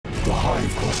The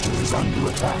hive cluster is under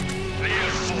attack.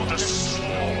 Live for the swarm.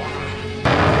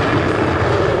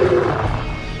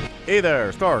 Hey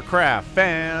there, StarCraft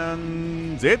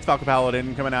fans! It's Falcon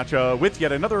Paladin coming at you with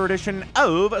yet another edition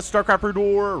of StarCraft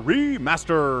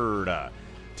Remastered.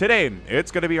 Today, it's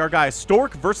going to be our guy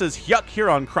Stork versus HyuK here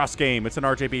on Cross Game. It's an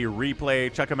RJB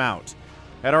replay. Check him out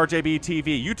at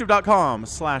RJBTV,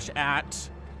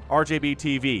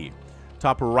 youtube.com/@RJBTV.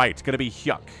 Top right, going to be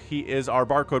HyuK. He is our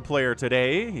barcode player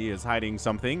today. He is hiding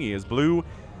something. He is blue.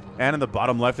 And in the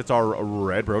bottom left, it's our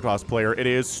red Protoss player. It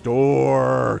is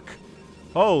Stork.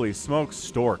 Holy smokes,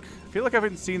 Stork. I feel like I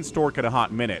haven't seen Stork in a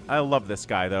hot minute. I love this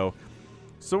guy, though.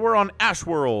 So we're on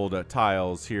Ashworld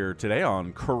tiles here today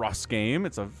on Cross Game.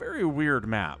 It's a very weird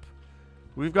map.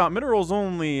 We've got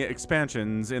minerals-only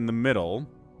expansions in the middle,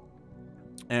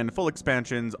 and full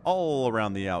expansions all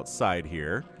around the outside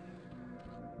here.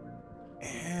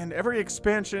 And every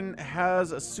expansion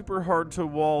has a super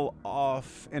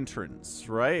hard-to-wall-off entrance,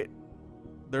 right?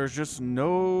 There's just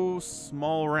no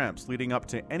small ramps leading up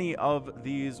to any of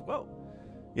these. Well,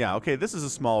 yeah, okay, this is a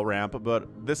small ramp,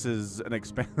 but this is an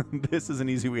this is an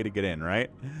easy way to get in, right?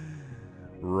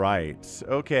 Right.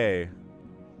 Okay.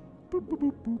 Boop, boop,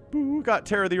 boop, boop, boop. Got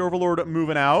Terra the Overlord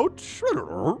moving out.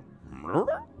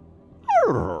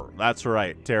 That's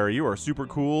right, Terra. You are super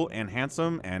cool and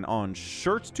handsome and on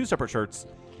shirts, 2 separate shirts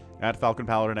at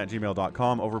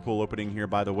falconpaladin@gmail.com. Overpool opening here,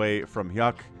 by the way, from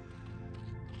HyuK.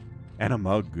 And a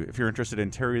mug. If you're interested in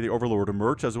Terry the Overlord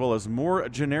merch, as well as more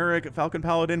generic Falcon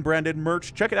Paladin branded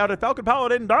merch, check it out at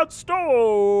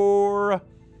falconpaladin.store.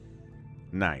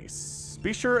 Nice.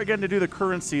 Be sure, again, to do the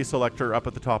currency selector up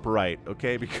at the top right,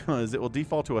 okay? Because it will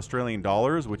default to Australian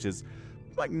dollars, which is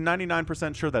like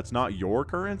 99% sure that's not your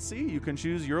currency. You can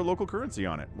choose your local currency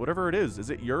on it. Whatever it is. Is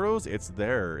it euros? It's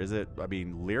there. Is it, I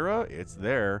mean, lira? It's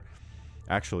there.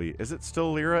 Actually, is it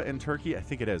still lira in Turkey? I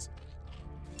think it is.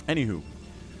 Anywho.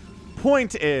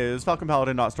 Point is,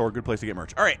 falconpaladin.store, good place to get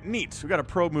merch. All right, neat. We got a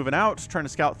probe moving out, trying to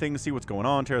scout things, see what's going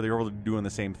on. Terra the Overlord doing the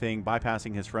same thing,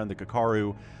 bypassing his friend, the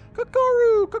Kakaru.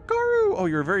 Kakaru! Kakaru! Oh,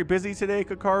 you're very busy today,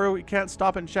 Kakaru. You can't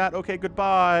stop and chat. Okay,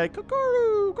 goodbye.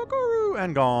 Kakaru! Kakaru!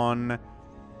 And gone.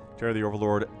 Terra the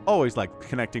Overlord always like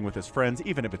connecting with his friends,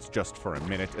 even if it's just for a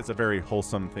minute. It's a very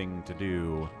wholesome thing to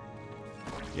do.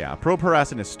 Yeah, probe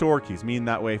harassing his Stork. He's mean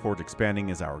that way. Forge expanding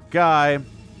is our guy.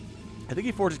 I think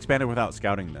he Forge expanded without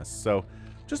scouting this, so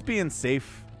just being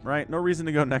safe, right? No reason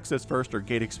to go Nexus first or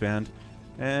Gate expand.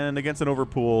 And against an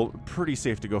Overpool, pretty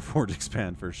safe to go Forge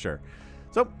expand for sure.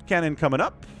 So, cannon coming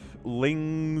up.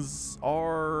 Lings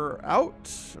are out.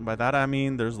 And by that I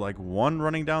mean there's like one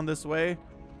running down this way.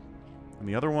 And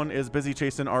the other one is busy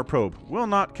chasing our probe. Will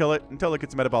not kill it until it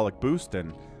gets metabolic boost.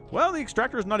 And, well, the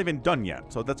extractor is not even done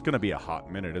yet. So that's going to be a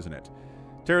hot minute, isn't it?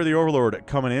 Terra the Overlord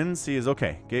coming in. Sees,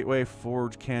 okay, Gateway,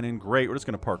 Forge, Cannon, great. We're just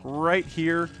going to park right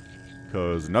here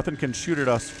because nothing can shoot at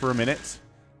us for a minute.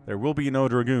 There will be no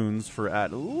Dragoons for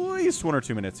at least 1 or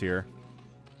 2 minutes here.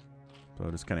 So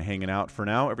just kind of hanging out for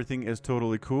now. Everything is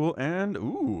totally cool. And,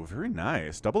 ooh, very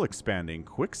nice. Double expanding.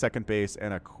 Quick second base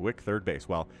and a quick third base.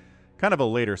 Well, kind of a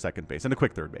later second base and a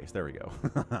quick third base. There we go.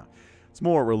 It's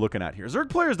more what we're looking at here. Zerg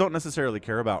players don't necessarily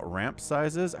care about ramp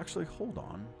sizes. Actually, hold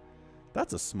on.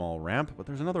 That's a small ramp, but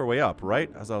there's another way up, right?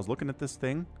 As I was looking at this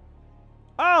thing.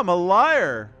 Oh, I'm a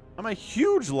liar. I'm a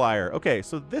huge liar. Okay,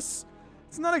 so this,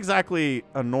 it's not exactly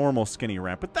a normal skinny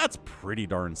ramp, but that's pretty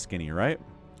darn skinny, right?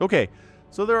 Okay,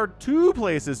 so there are 2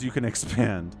 places you can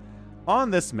expand on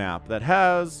this map that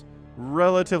has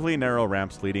relatively narrow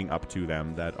ramps leading up to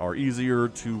them that are easier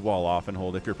to wall off and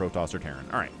hold if you're Protoss or Terran.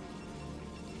 All right,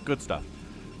 good stuff.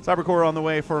 Cybercore on the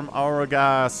way from our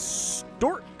guy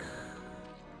Stork.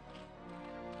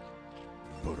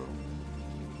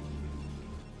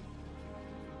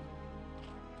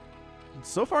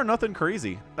 So far, nothing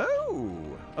crazy. Oh,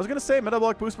 I was going to say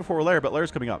metabolic boost before lair, but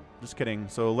lair's coming up. Just kidding.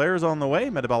 So lair's on the way.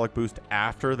 Metabolic boost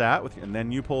after that. And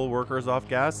then you pull workers off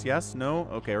gas. Yes? No?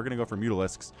 Okay, we're going to go for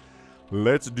Mutalisks.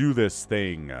 Let's do this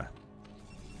thing. We're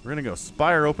going to go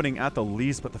Spire opening at the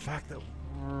least, but the fact that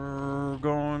we're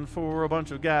going for a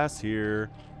bunch of gas here.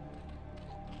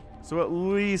 So at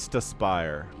least a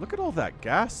Spire. Look at all that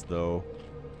gas, though.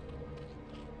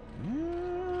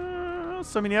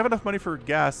 So, I mean, you have enough money for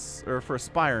gas, or for a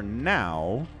Spire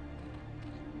now.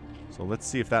 So, let's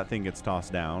see if that thing gets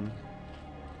tossed down.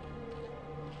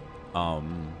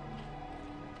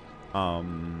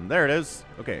 There it is.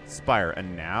 Okay, Spire.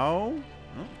 And now?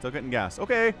 Oh, still getting gas.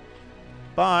 Okay.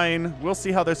 Fine. We'll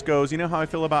see how this goes. You know how I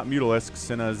feel about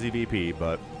Mutalisks in a ZVP,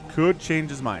 but could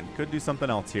change his mind. Could do something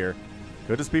else here.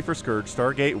 Could just be for Scourge.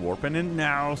 Stargate warping in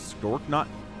now. Stork not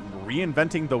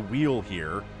reinventing the wheel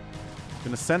here.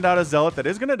 Gonna send out a Zealot that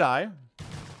is gonna die.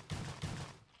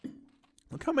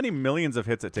 Look how many millions of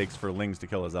hits it takes for Lings to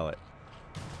kill a Zealot.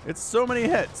 It's so many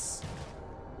hits.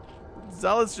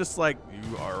 Zealot's just like,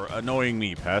 you are annoying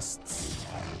me, pests.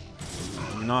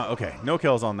 Not okay. No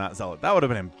kills on that Zealot. That would have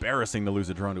been embarrassing to lose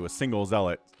a drone to a single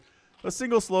Zealot. A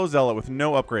single slow Zealot with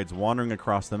no upgrades wandering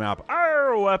across the map.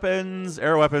 Arrow weapons!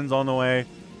 Arrow weapons on the way.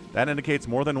 That indicates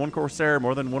more than one Corsair,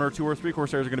 more than 1 or 2 or 3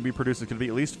 Corsairs are going to be produced. It's going to be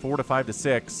at least 4 to 5 to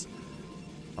 6.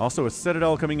 Also, a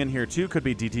Citadel coming in here too. Could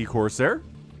be DT Corsair.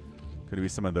 Could be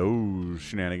some of those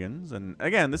shenanigans. And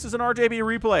again, this is an RJB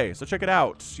replay, so check it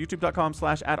out.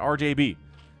 YouTube.com/@RJB.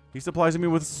 He supplies me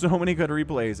with so many good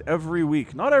replays every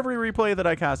week. Not every replay that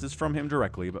I cast is from him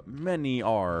directly, but many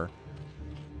are.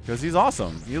 Because he's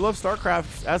awesome. He loves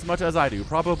StarCraft as much as I do,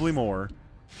 probably more.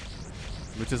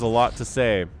 Which is a lot to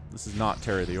say. This is not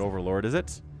Terry the Overlord, is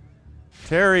it?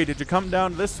 Terry, did you come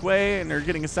down this way and you're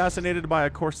getting assassinated by a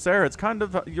Corsair? It's kind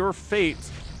of your fate.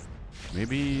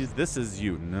 Maybe this is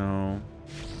you. No.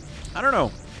 I don't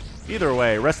know. Either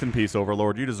way, rest in peace,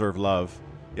 Overlord. You deserve love.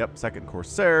 Yep, 2nd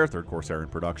Corsair, 3rd Corsair in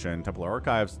production. Templar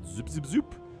Archives. Zoop, zoop,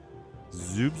 zoop.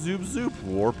 Zoop, zoop, zoop.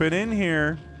 Warp it in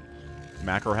here.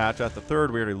 Macro Hatch at the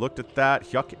 3rd. We already looked at that.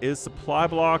 HyuK is supply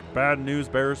blocked. Bad news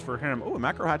bears for him. Oh, a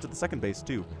Macro Hatch at the 2nd base,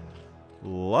 too.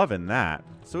 Loving that.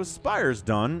 So his Spire's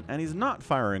done, and he's not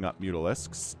firing up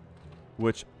Mutalisks.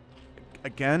 Which,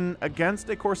 again, against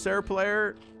a Corsair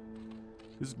player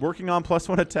who's working on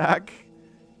 +1 attack.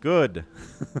 Good.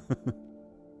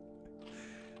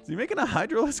 Is he making a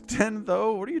Hydralisk 10,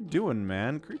 though? What are you doing,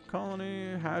 man? Creep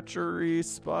Colony, Hatchery,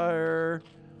 Spire.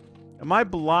 Am I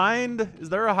blind? Is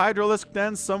there a Hydralisk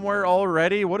den somewhere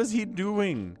already? What is he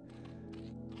doing?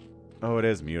 Oh, it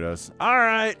is Mutas. All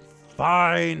right,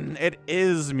 fine. It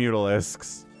is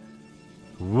Mutalisks.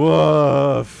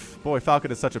 Woof. Boy,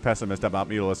 Falcon is such a pessimist about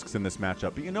Mutalisks in this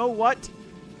matchup. But you know what?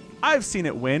 I've seen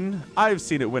it win. I've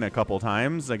seen it win a couple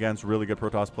times against really good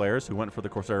Protoss players who went for the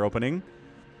Corsair opening.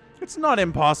 It's not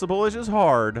impossible, it's just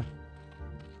hard.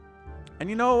 And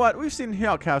you know what? We've seen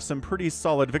HyuK have some pretty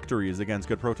solid victories against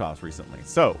good Protoss recently.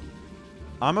 So,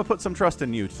 I'm going to put some trust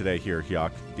in you today here,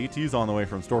 HyuK. DT's on the way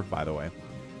from Stork, by the way.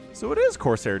 So it is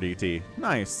Corsair DT.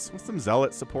 Nice. With some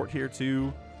Zealot support here,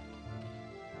 too.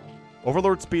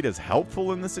 Overlord speed is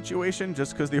helpful in this situation,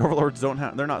 just because the Overlords don't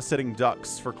have... They're not sitting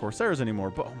ducks for Corsairs anymore.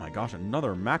 But, oh my gosh,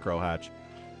 another Macro Hatch.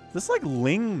 Is this like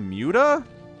Ling Muta?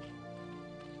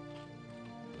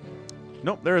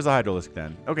 Nope, there is a Hydralisk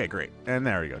then. Okay, great. And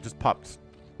there we go. Just popped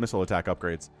missile attack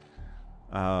upgrades.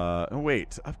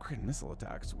 Wait. Upgrade missile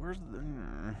attacks. Where's the...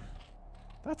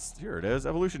 That's... Here it is.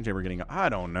 Evolution Chamber getting... I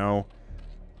don't know.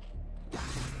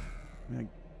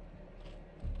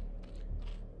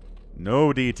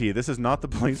 No, DT. This is not the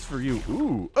place for you.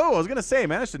 Ooh. Oh, I was going to say,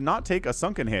 managed to not take a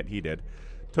sunken hit. He did.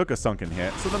 Took a sunken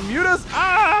hit. So the Mutas...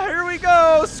 Ah! Here we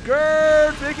go!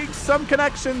 Skirt! Making some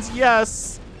connections.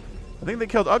 Yes! I think they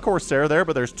killed a Corsair there,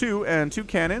 but there's 2 and 2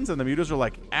 cannons, and the Mutas are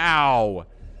like, ow.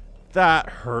 That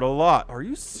hurt a lot. Are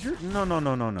you serious? No, no,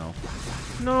 no, no, no.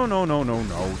 No, no, no, no,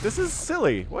 no. This is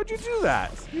silly. Why'd you do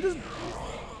that?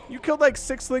 You killed like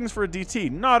 6 Lings for a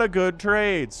DT. Not a good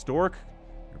trade. Stork,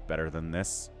 you're better than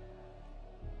this.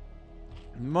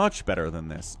 Much better than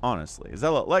this, honestly.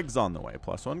 Zealot legs on the way.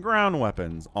 +1 ground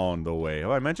weapons on the way.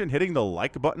 Oh, I mentioned hitting the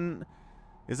like button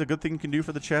is a good thing you can do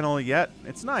for the channel yet.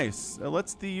 It's nice. It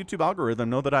lets the YouTube algorithm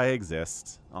know that I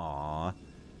exist. Aw.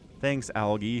 Thanks,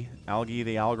 Algie. Algie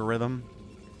the algorithm.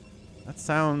 That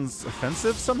sounds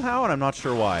offensive somehow, and I'm not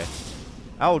sure why.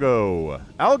 Algo.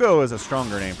 Algo is a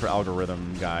stronger name for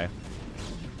algorithm guy.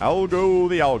 Algo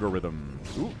the algorithm.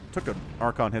 Ooh, took an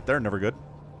Archon hit there. Never good.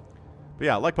 But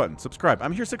yeah, like button, subscribe.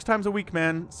 I'm here 6 times a week,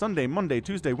 man. Sunday, Monday,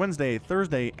 Tuesday, Wednesday,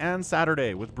 Thursday, and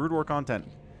Saturday with Brood War content.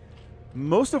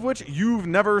 Most of which you've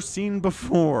never seen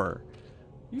before.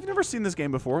 You've never seen this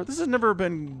game before. This has never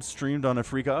been streamed on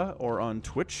Afrika or on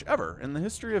Twitch ever in the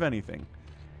history of anything.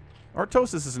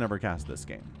 Artosis has never cast this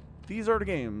game. These are the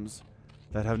games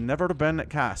that have never been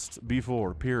cast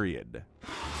before, period.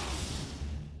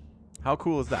 How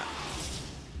cool is that?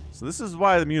 So this is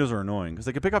why the Mutas are annoying, because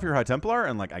they can pick off your High Templar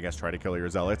and, like, I guess try to kill your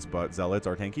Zealots, but Zealots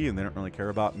are tanky and they don't really care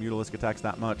about Mutalisk attacks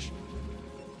that much.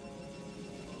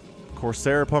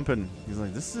 Corsair pumping. He's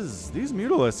like, these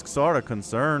Mutalisks are a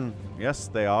concern. Yes,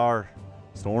 they are.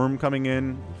 Storm coming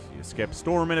in. If you skip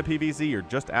Storm in a PvZ, you're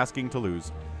just asking to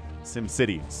lose.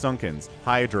 SimCity, Sunkens,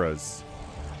 Hydras.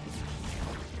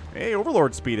 Hey,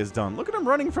 Overlord speed is done. Look at him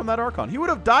running from that Archon. He would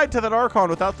have died to that Archon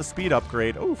without the speed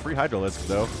upgrade. Oh, free Hydralisk,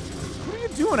 though. What are you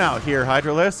doing out here,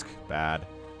 Hydralisk? Bad.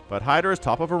 But Hydra is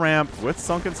top of a ramp with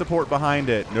Sunken support behind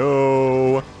it.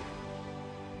 No.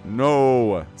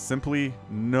 No. Simply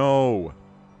no.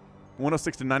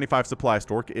 106 to 95 supply.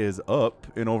 Stork is up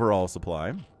in overall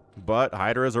supply. But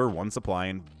Hydras are 1 supply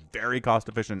and very cost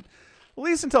efficient. At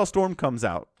least until Storm comes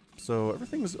out. So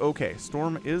everything's okay.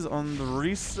 Storm is on the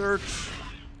research.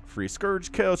 Free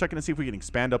Scourge kill. Checking to see if we can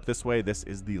expand up this way. This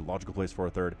is the logical place for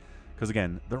a third. Because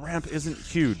again, the ramp isn't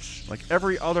huge. Like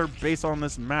every other base on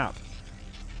this map.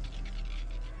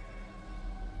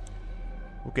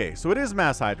 Okay, so it is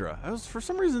Mass Hydra. For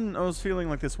some reason, I was feeling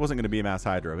like this wasn't going to be a Mass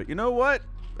Hydra. But you know what?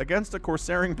 Against a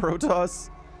Corsairing Protoss,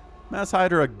 Mass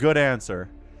Hydra, a good answer.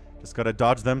 Just got to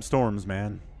dodge them storms,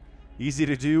 man. Easy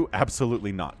to do?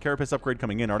 Absolutely not. Carapace upgrade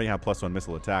coming in. Already have +1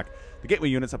 missile attack. The gateway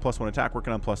units have +1 attack,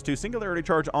 working on +2. Singularity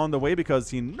charge on the way because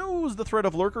he knows the threat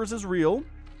of lurkers is real.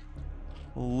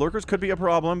 Lurkers could be a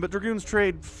problem, but Dragoons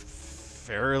trade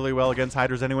fairly well against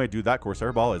Hydras anyway. Dude, that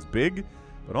Corsair ball is big,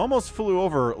 but almost flew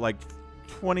over like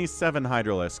 27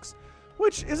 Hydralisks,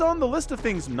 which is on the list of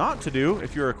things not to do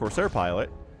if you're a Corsair pilot.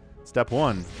 Step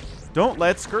 1, don't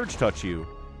let Scourge touch you.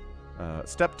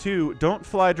 Step 2, don't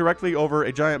fly directly over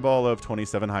a giant ball of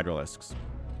 27 Hydralisks.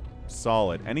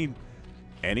 Solid.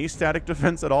 Any static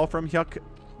defense at all from HyuK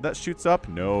that shoots up?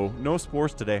 No. No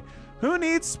spores today. Who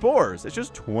needs spores? It's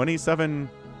just 27...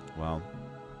 Well,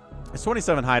 it's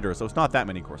 27 Hydra, so it's not that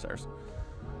many Corsairs.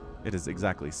 It is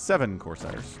exactly 7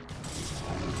 Corsairs.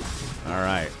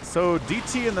 Alright, so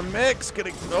DT in the mix,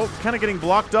 kind of getting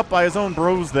blocked up by his own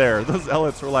bros there. Those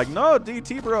Zealots were like, no,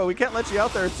 DT bro, we can't let you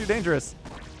out there, it's too dangerous.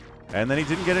 And then he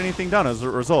didn't get anything done as a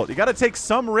result. You gotta take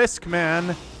some risk,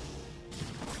 man.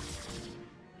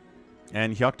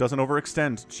 And HyuK doesn't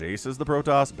overextend. Chases the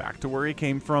Protoss back to where he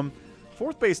came from.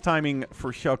 4th base timing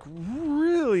for HyuK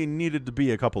really needed to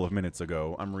be a couple of minutes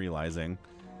ago, I'm realizing.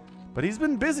 But he's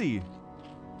been busy.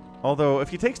 Although, if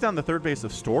he takes down the 3rd base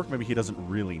of Stork, maybe he doesn't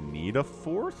really need a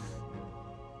 4th.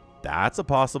 That's a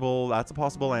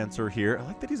possible answer here. I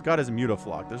like that he's got his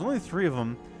Mutaflock. There's only 3 of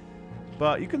them.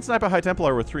 But you can snipe a High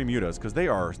Templar with 3 Mutas, because they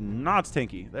are not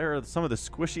tanky. They're some of the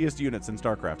squishiest units in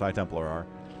StarCraft, High Templar are.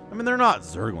 I mean, they're not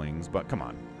Zerglings, but come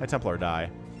on. High Templar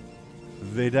die.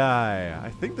 They die. I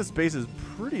think this base is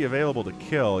pretty available to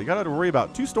kill. You gotta worry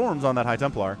about 2 storms on that High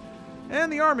Templar.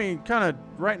 And the army kind of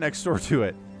right next door to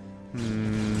it.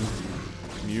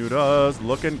 Mutas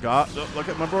looking... look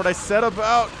at what I said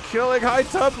about killing High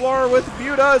Templar with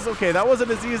Mutas. Okay, that wasn't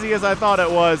as easy as I thought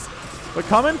it was. But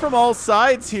coming from all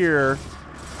sides here...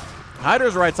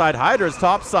 Hydra's right side, Hydra's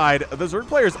top side. The Zerg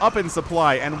player's up in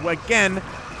supply. And again,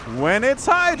 when it's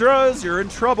Hydras, you're in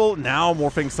trouble. Now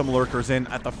morphing some lurkers in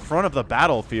at the front of the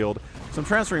battlefield. Some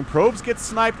transferring probes get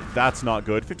sniped. That's not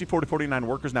good. 54 to 49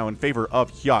 workers now in favor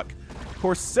of HyuK.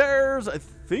 Corsairs, I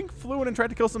think, flew in and tried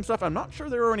to kill some stuff. I'm not sure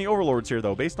there are any overlords here,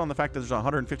 though, based on the fact that there's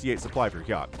 158 supply for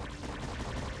HyuK.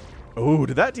 Oh,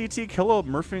 did that DT kill a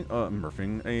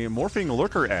morphing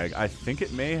lurker egg? I think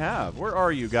it may have. Where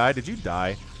are you, guy? Did you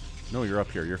die? No, you're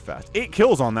up here. You're fast. 8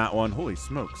 kills on that one. Holy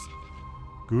smokes.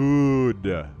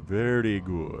 Good. Very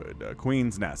good.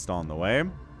 Queen's Nest on the way.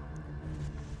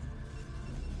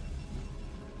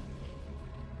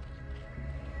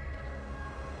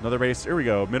 Another base. Here we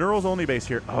go. Minerals only base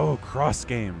here. Oh, cross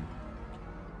game.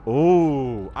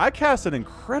 Oh, I cast an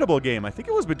incredible game. I think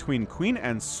it was between Queen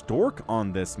and Stork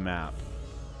on this map.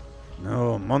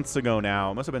 No, months ago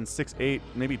now. It must have been 6, 8,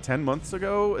 maybe 10 months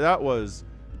ago. That was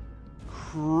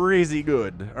crazy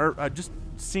good. Just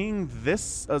seeing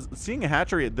this, seeing a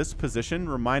hatchery at this position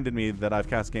reminded me that I've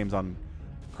cast games on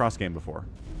cross game before.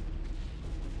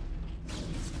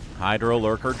 Hydra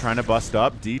lurker trying to bust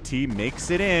up. DT makes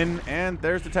it in, and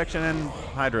there's detection and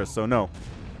Hydra. So no,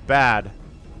 bad.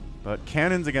 But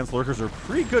cannons against lurkers are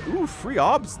pretty good. Ooh, free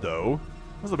obs though.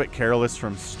 That was a bit careless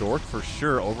from Stork for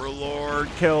sure. Overlord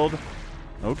killed.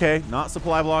 Okay, not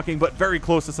supply blocking, but very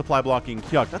close to supply blocking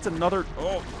HyuK. That's another.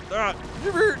 Oh,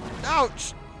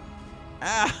 ouch!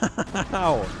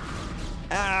 Ow!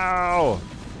 Ow!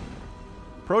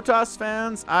 Protoss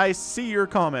fans, I see your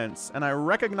comments, and I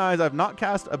recognize I've not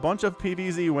cast a bunch of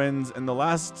PvZ wins in the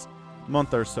last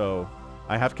month or so.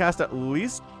 I have cast at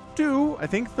least 2, I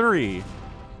think 3.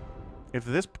 If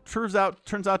this turns out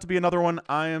to be another one,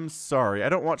 I am sorry. I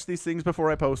don't watch these things before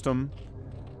I post them.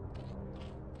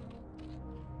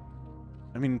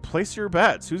 I mean, place your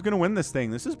bets. Who's going to win this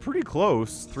thing? This is pretty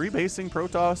close. 3 basing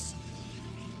Protoss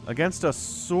against a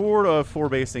sort of 4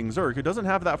 basing Zerg who doesn't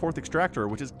have that 4th extractor,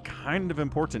 which is kind of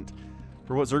important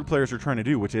for what Zerg players are trying to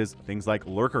do, which is things like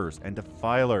lurkers and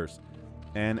defilers.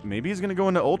 And maybe he's going to go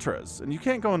into ultras. And you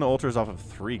can't go into ultras off of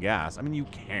 3 gas. I mean, you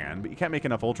can, but you can't make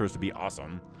enough ultras to be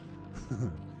awesome.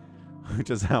 Which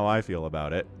is how I feel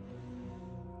about it.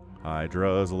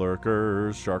 Hydras,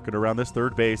 lurkers, sharking around this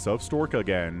third base of Stork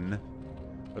again.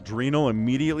 Adrenal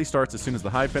immediately starts as soon as the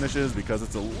hive finishes because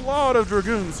it's a lot of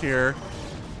Dragoons here.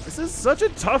 This is such a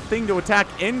tough thing to attack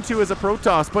into as a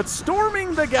Protoss, but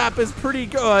storming the gap is pretty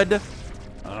good.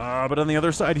 But on the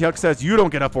other side, HyuK says, you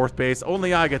don't get a fourth base,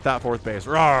 only I get that fourth base.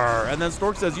 Rawr. And then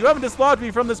Stork says, you haven't dislodged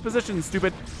me from this position,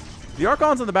 stupid. The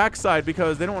Archon's on the backside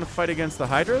because they don't want to fight against the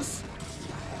Hydras.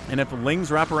 And if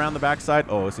Lings wrap around the backside,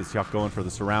 oh, this is HyuK going for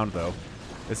the surround, though.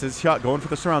 This is HyuK going for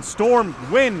the surround. Storm,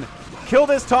 win. Kill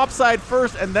this top side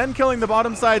first, and then killing the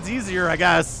bottom side's easier, I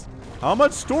guess. How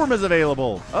much Storm is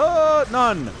available?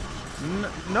 None.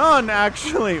 None,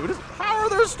 actually. How are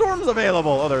there Storms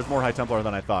available? Oh, there's more High Templar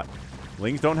than I thought.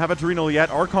 Lings don't have Adrenal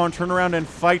yet. Archon, turn around and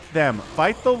fight them.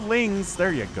 Fight the Lings.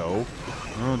 There you go.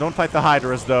 Oh, don't fight the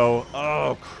Hydras, though.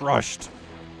 Oh, crushed.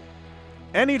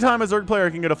 Anytime a Zerg player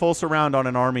can get a full surround on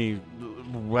an army,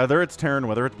 whether it's Terran,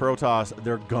 whether it's Protoss,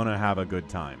 they're gonna have a good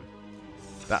time.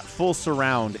 That full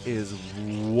surround is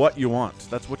what you want.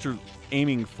 That's what you're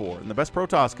aiming for. And the best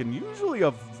Protoss can usually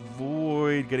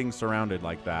avoid getting surrounded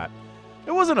like that.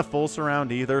 It wasn't a full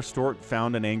surround either. Stork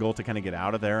found an angle to kind of get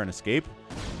out of there and escape,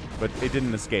 but it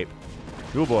didn't escape.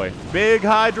 Oh boy. Big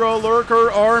Hydra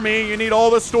Lurker army. You need all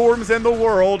the storms in the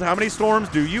world. How many storms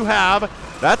do you have?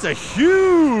 That's a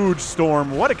huge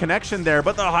storm. What a connection there.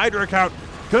 But the Hydra count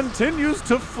continues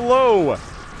to flow.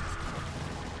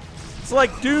 It's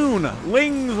like Dune.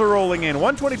 Lings are rolling in.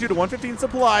 122 to 115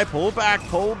 supply. Pull back,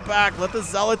 pull back. Let the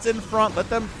Zealots in front. Let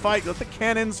them fight. Let the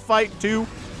Cannons fight too.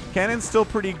 Cannon's still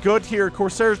pretty good here.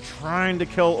 Corsair's trying to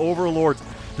kill Overlords.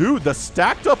 Dude, the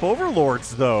stacked up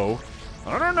Overlords though.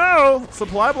 I don't know.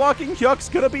 Supply blocking HyuK's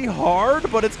gonna be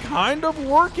hard, but it's kind of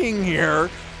working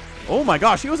here. Oh my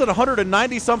gosh, he was at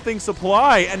 190 something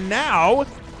supply, and now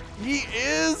he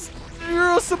is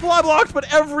supply blocked,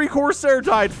 but every Corsair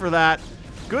died for that.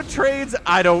 Good trades?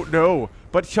 I don't know.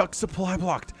 But HyuK supply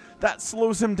blocked. That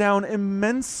slows him down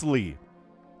immensely.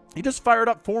 He just fired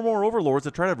up 4 more Overlords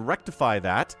to try to rectify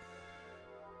that.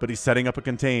 But he's setting up a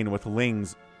contain with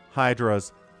Lings,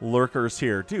 Hydras, Lurkers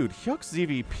here. Dude, HyuK's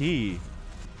ZVP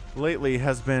lately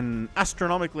has been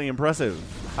astronomically impressive.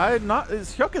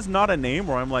 HyuK is not a name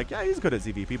where I'm like, yeah, he's good at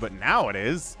ZVP, but now it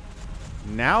is.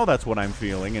 Now that's what I'm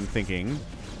feeling and thinking.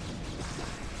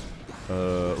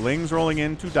 Lings rolling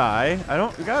in to die.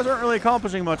 You guys aren't really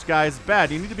accomplishing much, guys.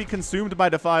 Bad. You need to be consumed by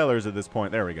Defilers at this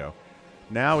point. There we go.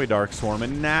 Now we Dark Swarm,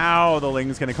 and now the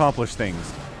Lings can accomplish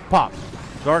things. Pop.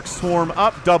 Dark Swarm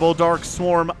up, double Dark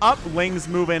Swarm up. Lings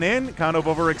moving in, kind of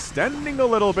overextending a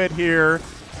little bit here.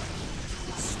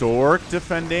 Stork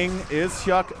defending. Is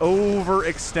HyuK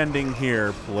overextending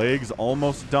here? Plague's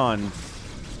almost done.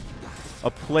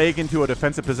 A Plague into a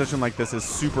defensive position like this is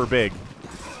super big.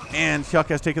 And HyuK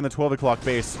has taken the 12 o'clock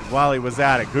base while he was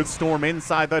at it. Good Storm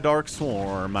inside the Dark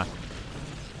Swarm.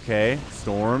 Okay,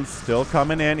 Storm's still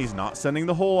coming in. He's not sending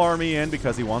the whole army in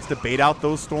because he wants to bait out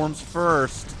those Storms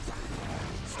first.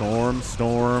 Storm,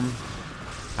 Storm.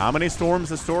 How many Storms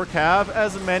does Stork have?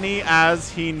 As many as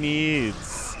he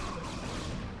needs.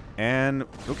 And,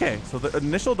 okay, so the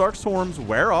initial Dark Swarms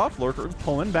wear off. Lurker's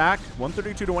pulling back.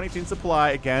 132 to 118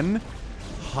 supply. Again,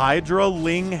 Hydra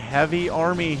Ling heavy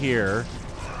army here.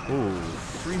 Ooh,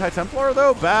 free High Templar,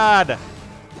 though? Bad.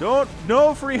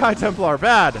 No free High Templar.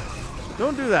 Bad.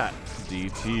 Don't do that.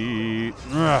 DT.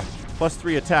 Ugh.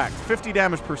 +3 attack. 50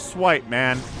 damage per swipe,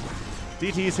 man.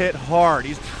 DT's hit hard.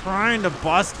 He's trying to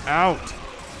bust out.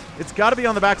 It's got to be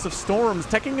on the backs of Storms.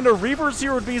 Teching into Reavers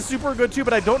here would be super good too,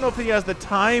 but I don't know if he has the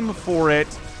time for it.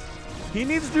 He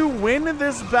needs to win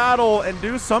this battle and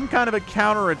do some kind of a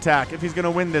counterattack if he's going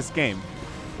to win this game.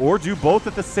 Or do both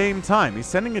at the same time. He's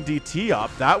sending a DT up.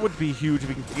 That would be huge if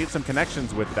he can get some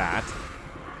connections with that.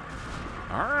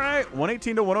 All right,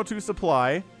 118 to 102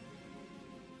 supply.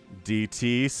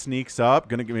 DT sneaks up.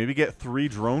 Gonna maybe get 3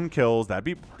 drone kills. What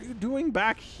are you doing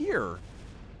back here?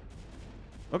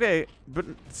 Okay, but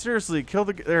seriously, kill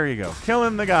the... There you go.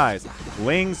 Killing the guys.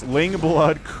 Lings, Ling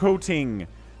blood coating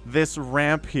this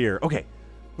ramp here. Okay,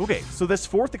 so this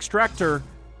 4th extractor,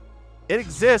 it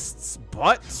exists,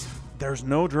 but there's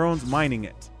no drones mining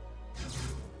it.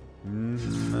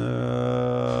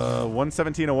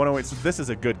 117 and 108. So this is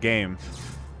a good game.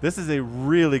 This is a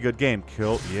really good game.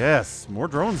 Kill. Yes. More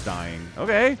drones dying.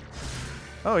 Okay.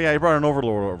 Oh, yeah. He brought an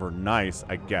Overlord over. Nice,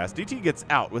 I guess. DT gets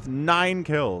out with 9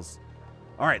 kills.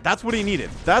 All right. That's what he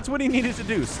needed. That's what he needed to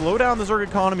do. Slow down the Zerg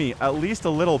economy at least a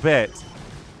little bit.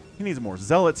 He needs more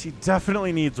Zealots. He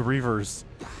definitely needs Reavers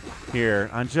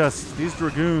here. On just these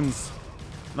Dragoons.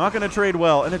 Not going to trade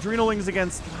well. And Adrenalings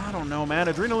against... I don't know, man.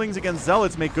 Adrenalings against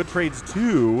Zealots make good trades,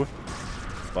 too.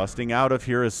 Busting out of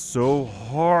here is so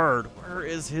hard. Where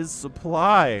is his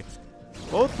supply?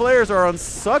 Both players are on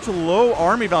such low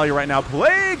army value right now.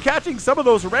 Plague catching some of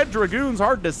those red dragoons.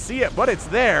 Hard to see it, but it's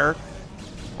there.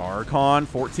 Archon,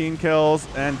 14 kills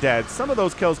and dead. Some of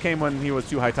those kills came when he was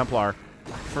too high Templar.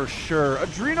 For sure.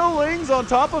 Adrenalings on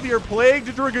top of your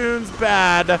plagued dragoons.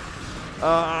 Bad.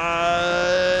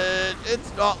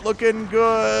 It's not looking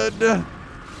good. It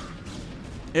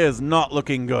is not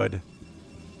looking good.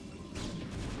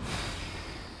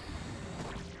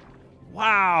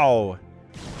 Wow.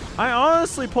 I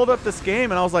honestly pulled up this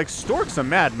game and I was like, Stork's a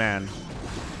madman.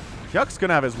 HyuK's going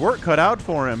to have his work cut out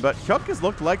for him, but HyuK has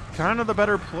looked like kind of the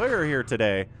better player here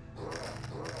today.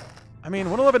 I mean,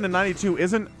 111 to 92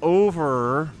 isn't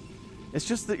over. It's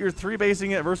just that you're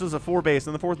 3-basing it versus a 4-base,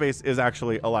 and the 4th base is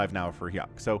actually alive now for HyuK.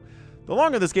 So the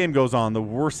longer this game goes on, the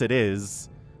worse it is.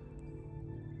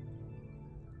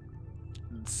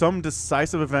 Some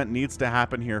decisive event needs to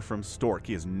happen here from Stork.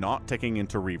 He is not taking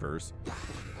into Reavers.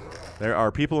 There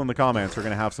are people in the comments who are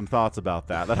going to have some thoughts about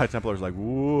that. That High Templar's like,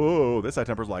 whoa. This High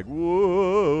Templar's like,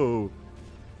 whoa.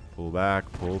 Pull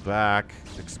back, pull back.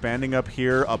 Expanding up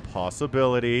here, a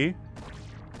possibility.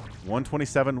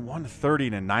 127, 130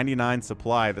 to 99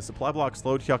 supply. The supply block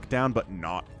slowed HyuK down, but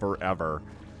not forever.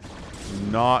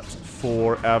 Not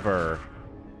forever.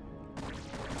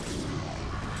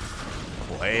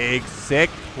 Plague,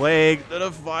 sick plague. The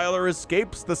Defiler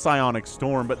escapes the Psionic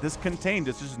Storm, but this contained,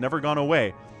 it's just never gone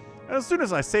away. And as soon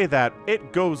as I say that,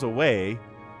 it goes away.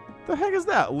 The heck is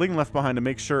that? Ling left behind to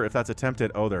make sure if that's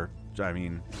attempted. Oh, I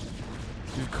mean,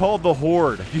 you've called the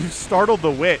Horde. You've startled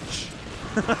the Witch.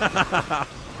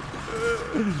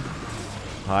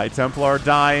 High Templar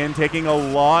dying, taking a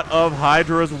lot of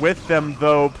Hydras with them,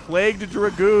 though. Plagued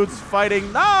Dragoons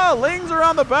fighting. Nah, Lings are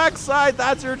on the backside.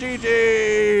 That's your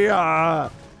GG.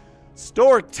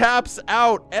 Stork taps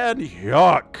out, and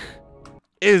HyuK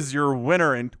is your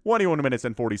winner in 21 minutes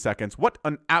and 40 seconds. What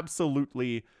an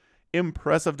absolutely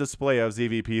impressive display of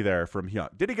ZVP there from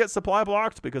HyuK. Did he get supply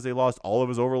blocked because he lost all of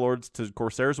his overlords to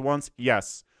Corsairs once?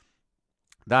 Yes,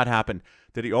 that happened.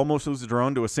 Did he almost lose a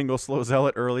drone to a single slow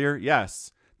zealot earlier?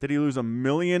 Yes. Did he lose a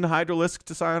million Hydralisk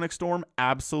to Psionic Storm?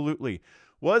 Absolutely.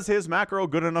 Was his macro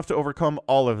good enough to overcome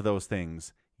all of those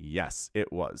things? Yes,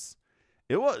 it was.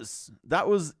 It was. That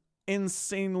was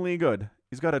insanely good.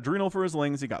 He's got Adrenal for his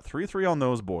Lings. He got 3-3 on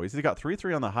those boys. He got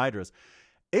 3-3 on the Hydras.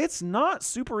 It's not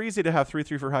super easy to have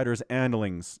 3-3 for Hydras and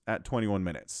Lings at 21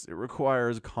 minutes. It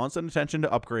requires constant attention to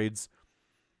upgrades,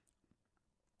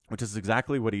 which is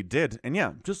exactly what he did. And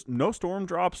yeah, just no Storm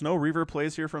drops, no Reaver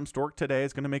plays here from Stork today.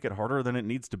 It's going to make it harder than it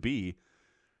needs to be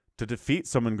to defeat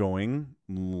someone going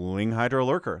Ling Hydra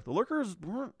Lurker. The Lurkers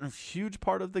weren't a huge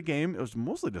part of the game. It was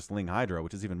mostly just Ling Hydra,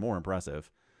 which is even more impressive.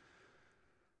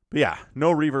 But yeah,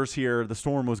 no Reavers here. The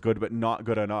Storm was good, but not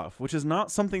good enough, which is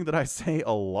not something that I say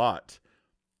a lot.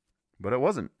 But it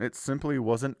wasn't. It simply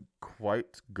wasn't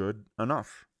quite good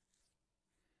enough.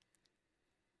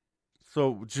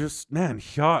 So just, man,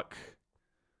 HyuK's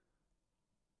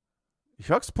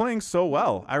playing so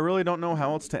well. I really don't know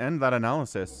how else to end that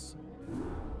analysis.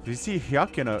 If you see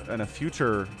HyuK in a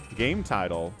future game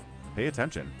title, pay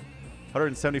attention.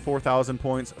 174,000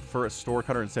 points for a Stork,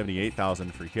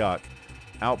 178,000 for HyuK.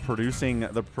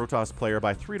 Outproducing the Protoss player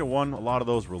by 3-1. A lot of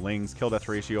those were Lings. Kill death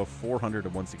ratio 400 to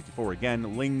 164.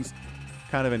 Again, Lings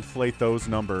kind of inflate those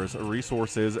numbers.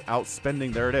 Resources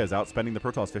outspending, there it is, outspending the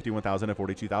Protoss 51,000 and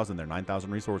 42,000. They're 9,000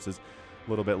 resources, a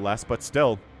little bit less, but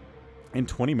still, in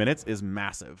 20 minutes is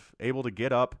massive. Able to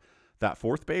get up that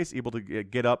 4th base, able to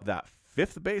get up that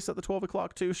 5th base at the 12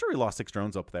 o'clock too. Sure, he lost 6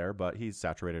 drones up there, but he's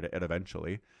saturated it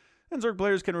eventually. And Zerg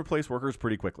players can replace workers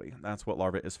pretty quickly. That's what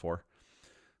Larva is for.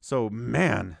 So,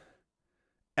 man,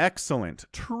 excellent,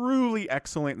 truly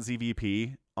excellent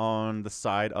ZVP on the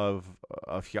side of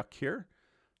HyuK here.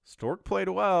 Stork played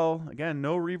well. Again,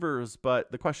 no Reavers,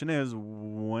 but the question is,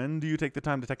 when do you take the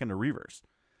time to take into Reavers?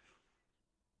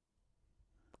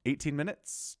 18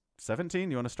 minutes? 17?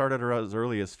 You want to start it as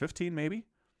early as 15, maybe?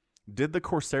 Did the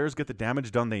Corsairs get the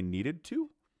damage done they needed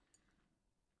to?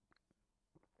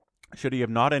 Should he have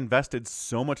not invested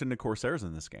so much into Corsairs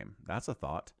in this game? That's a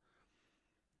thought.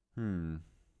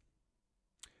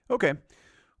 Okay.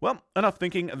 Well, enough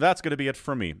thinking. That's going to be it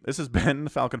from me. This has been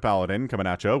Falcon Paladin coming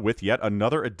at you with yet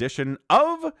another edition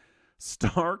of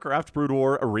StarCraft Brood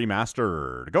War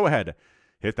Remastered. Go ahead,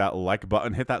 hit that like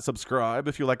button, hit that subscribe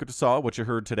if you like what you saw, what you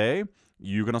heard today.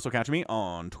 You can also catch me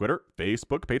on Twitter,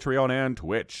 Facebook, Patreon, and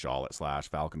Twitch, all at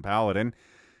 /Falcon Paladin.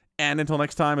 And until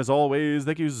next time, as always,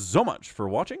 thank you so much for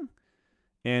watching,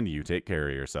 and you take care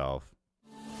of yourself.